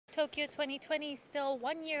Tokyo 2020 is still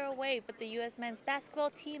 1 year away, but the U.S. men's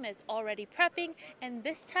basketball team is already prepping, and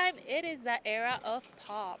this time it is the era of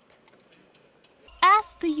pop.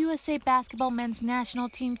 As the USA basketball men's national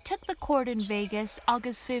team took the court in Vegas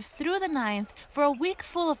August 5th through the 9th for a week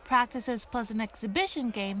full of practices plus an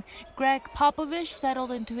exhibition game, Gregg Popovich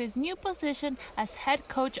settled into his new position as head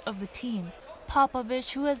coach of the team.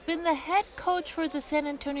 Popovich, who has been the head coach for the San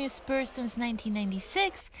Antonio Spurs since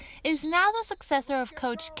 1996, is now the successor of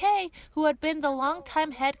Coach K, who had been the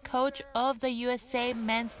longtime head coach of the USA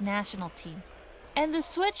men's national team. And the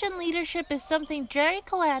switch in leadership is something Jerry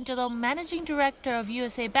Colangelo, managing director of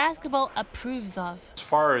USA Basketball, approves of. As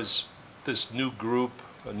far as this new group,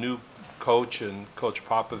 a new coach and Coach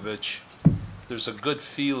Popovich, there's a good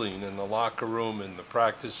feeling in the locker room and the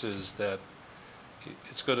practices that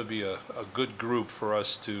it's going to be a good group for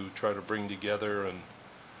us to try to bring together, and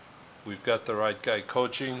we've got the right guy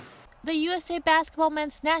coaching. The USA Basketball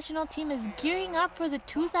men's national team is gearing up for the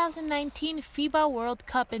 2019 FIBA World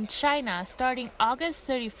Cup in China starting August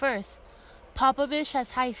 31st. Popovich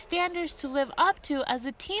has high standards to live up to as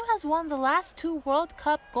the team has won the last 2 World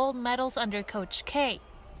Cup gold medals under Coach K.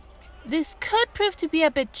 This could prove to be a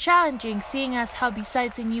bit challenging, seeing as how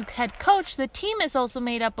besides a new head coach, the team is also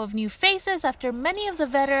made up of new faces after many of the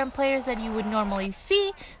veteran players that you would normally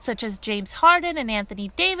see, such as James Harden and Anthony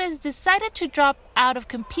Davis, decided to drop out of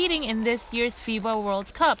competing in this year's FIBA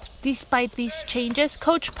World Cup. Despite these changes,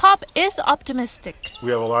 Coach Pop is optimistic. We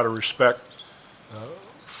have a lot of respect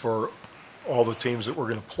for all the teams that we're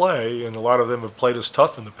going to play, and a lot of them have played us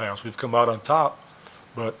tough in the past. We've come out on top,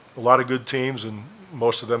 but a lot of good teams, and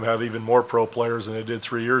most of them have even more pro players than they did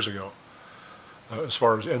 3 years ago, as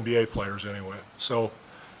far as NBA players anyway. So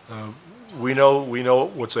we know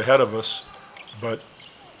what's ahead of us, but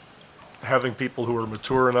having people who are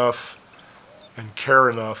mature enough and care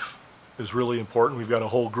enough is really important. We've got a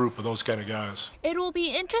whole group of those kind of guys. It will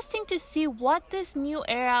be interesting to see what this new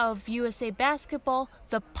era of USA basketball,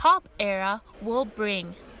 the Pop era, will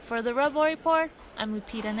bring. For the Rebel Report, I'm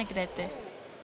Lupita Negrete.